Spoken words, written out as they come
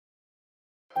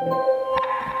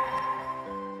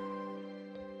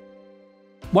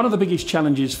One of the biggest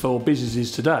challenges for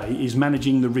businesses today is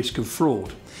managing the risk of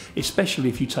fraud, especially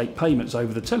if you take payments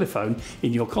over the telephone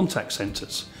in your contact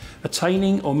centres.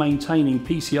 Attaining or maintaining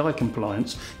PCI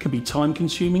compliance can be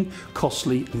time-consuming,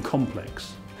 costly and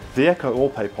complex. The Eckoh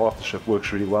Allpay partnership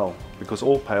works really well because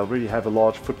Allpay already have a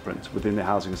large footprint within the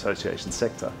housing association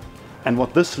sector. And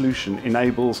what this solution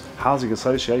enables housing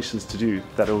associations to do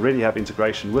that already have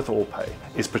integration with Allpay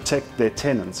is protect their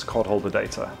tenants' cardholder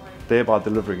data, thereby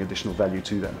delivering additional value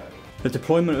to them. The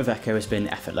deployment of Eckoh has been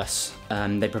effortless.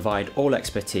 They provide all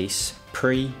expertise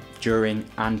pre, during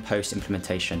and post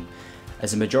implementation. As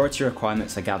the majority of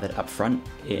requirements are gathered up front,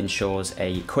 it ensures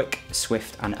a quick,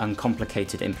 swift and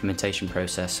uncomplicated implementation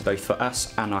process both for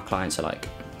us and our clients alike.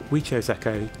 We chose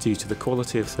Eckoh due to the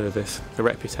quality of service, the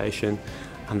reputation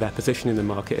and their position in the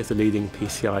market as a leading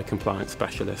PCI compliance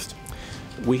specialist.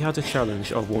 We had a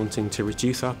challenge of wanting to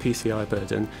reduce our PCI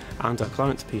burden and our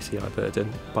clients' PCI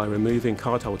burden by removing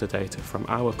cardholder data from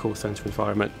our call centre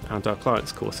environment and our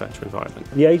clients' call centre environment.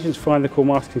 The agents find the call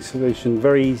masking solution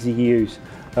very easy to use.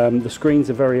 The screens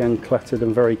are very uncluttered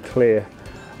and very clear.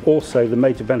 Also, the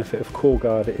major benefit of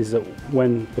CallGuard is that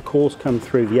when the calls come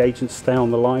through, the agents stay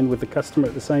on the line with the customer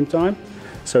at the same time.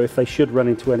 So if they should run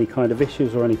into any kind of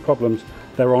issues or any problems,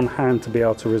 they're on hand to be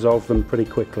able to resolve them pretty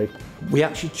quickly. We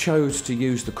actually chose to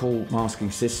use the call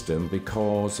masking system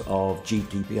because of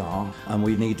GDPR, and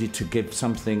we needed to give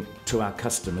something to our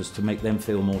customers to make them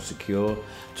feel more secure,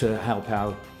 to help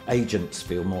our agents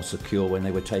feel more secure when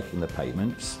they were taking the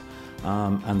payments,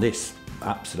 and this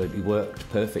absolutely worked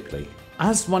perfectly.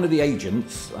 As one of the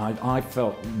agents, I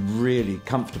felt really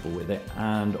comfortable with it,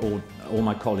 and all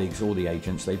my colleagues, all the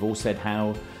agents, they've all said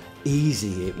how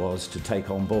easy it was to take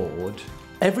on board.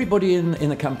 Everybody in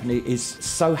the company is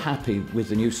so happy with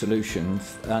the new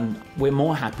solutions, and we're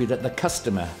more happy that the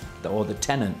customer or the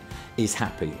tenant is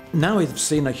happy. Now we've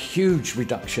seen a huge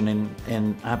reduction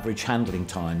in average handling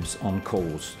times on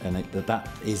calls, and that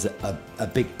is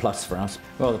a big plus for us.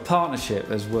 Well, the partnership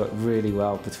has worked really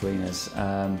well between us.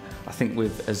 I think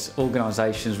as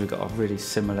organisations we've got a really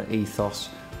similar ethos.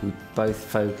 We both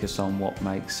focus on what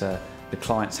makes the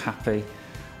clients happy.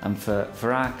 And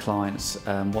for our clients,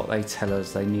 what they tell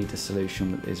us they need a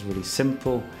solution that is really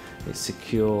simple, it's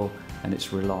secure and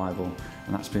it's reliable.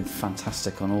 And that's been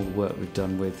fantastic on all the work we've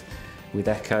done with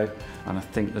Eckoh, and I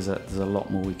think there's a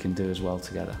lot more we can do as well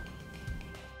together.